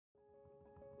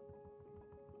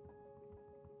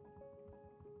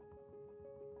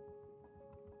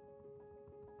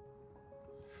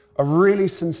A really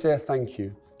sincere thank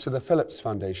you to the Phillips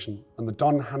Foundation and the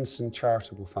Don Hanson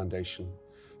Charitable Foundation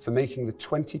for making the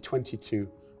 2022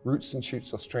 Roots and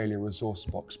Shoots Australia Resource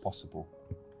Box possible.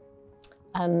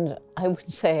 And I would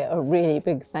say a really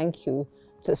big thank you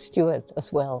to Stewart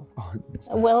as well. Oh,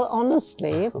 well,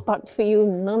 honestly, but for you,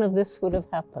 none of this would have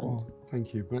happened. oh,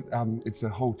 thank you, but it's a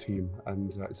whole team,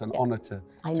 and it's an honour to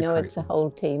I know it's a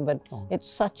whole team, but it's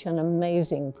such an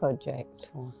amazing project.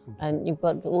 Oh, thank you. And you've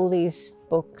got all these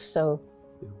books, so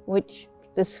which,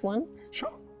 this one?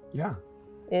 Sure, yeah.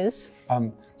 Is?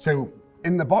 So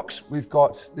in the box,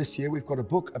 this year we've got a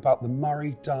book about the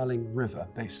Murray-Darling River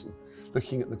Basin,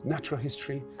 looking at the natural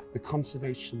history, the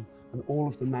conservation, and all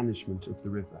of the management of the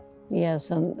river. Yes,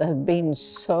 and there's been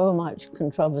so much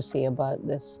controversy about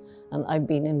this, and I've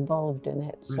been involved in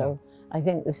it. Really? So I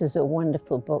think this is a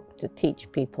wonderful book to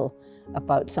teach people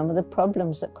about some of the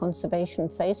problems that conservation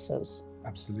faces.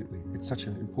 Absolutely. It's such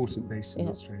an important basin in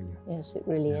Australia. Yes, it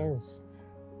really is.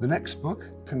 The next book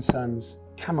concerns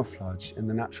camouflage in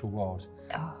the natural world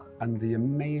and the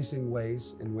amazing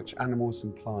ways in which animals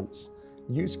and plants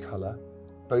use colour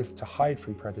both to hide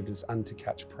from predators and to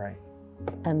catch prey.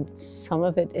 And some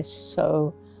of it is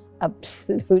so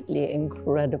absolutely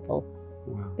incredible.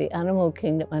 Wow. The animal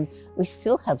kingdom, and we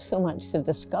still have so much to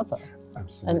discover.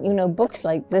 Absolutely. And you know, books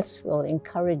like this will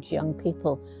encourage young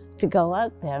people to go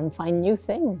out there and find new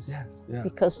things. Yes, yeah.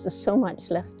 Because there's so much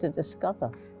left to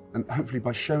discover. And hopefully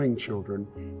by showing children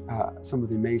some of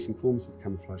the amazing forms of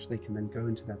camouflage, they can then go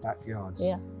into their backyards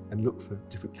and look for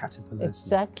different caterpillars.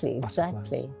 Exactly, and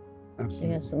exactly.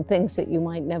 Absolutely. Yes, and things that you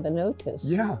might never notice.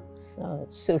 Yeah. Oh,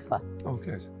 it's super. Oh,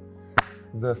 good.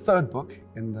 The third book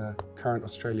in the current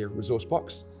Australia Resource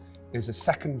Box is a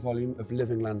second volume of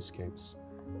Living Landscapes.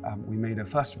 We made a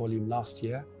first volume last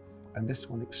year, and this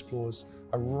one explores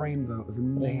a rainbow of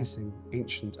amazing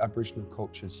ancient Aboriginal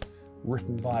cultures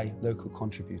written by local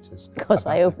contributors. Because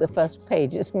I hope the first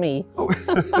page is me. Oh.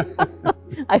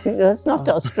 I think that's not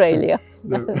Australia.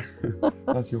 No,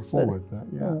 that's your forward,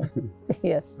 yeah.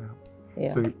 Yes.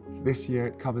 Yeah. So this year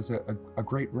it covers a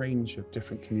great range of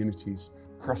different communities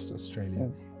across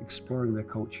Australia, exploring their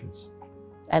cultures.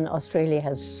 And Australia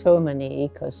has so many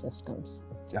ecosystems.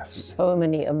 Definitely. So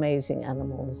many amazing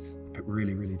animals. It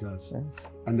really, really does. Yes.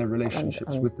 And their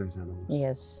relationships with those animals.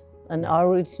 Yes. And our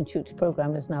Roots and Shoots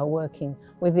program is now working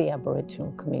with the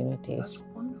Aboriginal communities. That's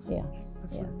wonderful. Yeah.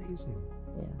 That's amazing.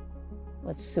 Yeah.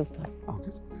 That's super. Oh,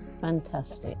 good.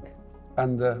 Fantastic.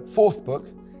 And the fourth book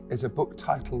is a book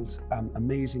titled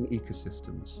Amazing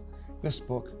Ecosystems. This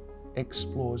book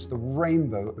explores the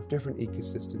rainbow of different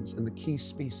ecosystems and the key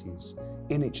species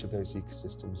in each of those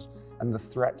ecosystems and the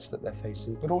threats that they're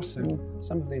facing, but also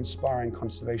some of the inspiring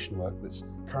conservation work that's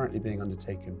currently being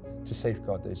undertaken to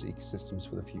safeguard those ecosystems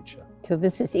for the future. So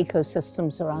this is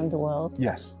ecosystems around the world?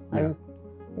 Yes. I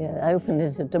opened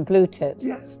it at the blue tit.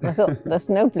 Yes. I thought there's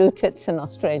no blue tits in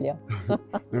Australia.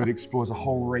 No, it explores a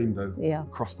whole rainbow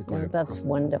across the globe. Yeah, that's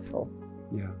wonderful.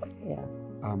 Yeah. Yeah.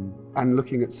 And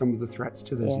looking at some of the threats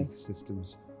to those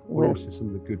ecosystems, but also some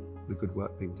of the good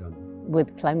work being done.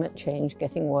 With climate change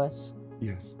getting worse.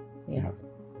 Yes. Yeah.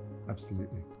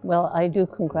 Absolutely. Well, I do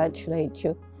congratulate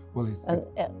you. Well,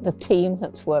 and the team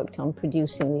that's worked on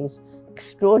producing these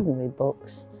extraordinary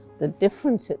books, the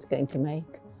difference it's going to make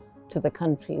to the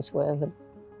countries where the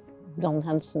Don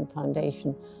Hanson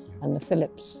Foundation and the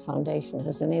Phillips Foundation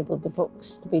has enabled the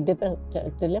books to be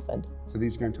delivered. So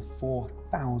these are going to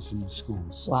 4,000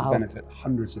 schools to benefit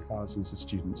hundreds of thousands of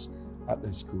students at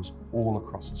those schools all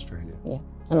across Australia. Yeah,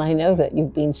 and I know that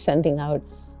you've been sending out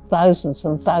thousands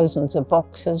and thousands of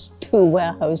boxes, 2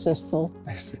 warehouses full.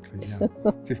 Basically,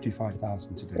 yeah.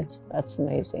 55,000 to date. That's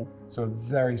amazing. So a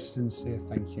very sincere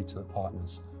thank you to the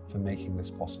partners for making this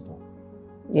possible.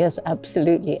 Yes,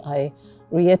 absolutely. I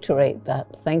reiterate that.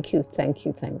 Thank you, thank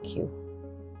you, thank you.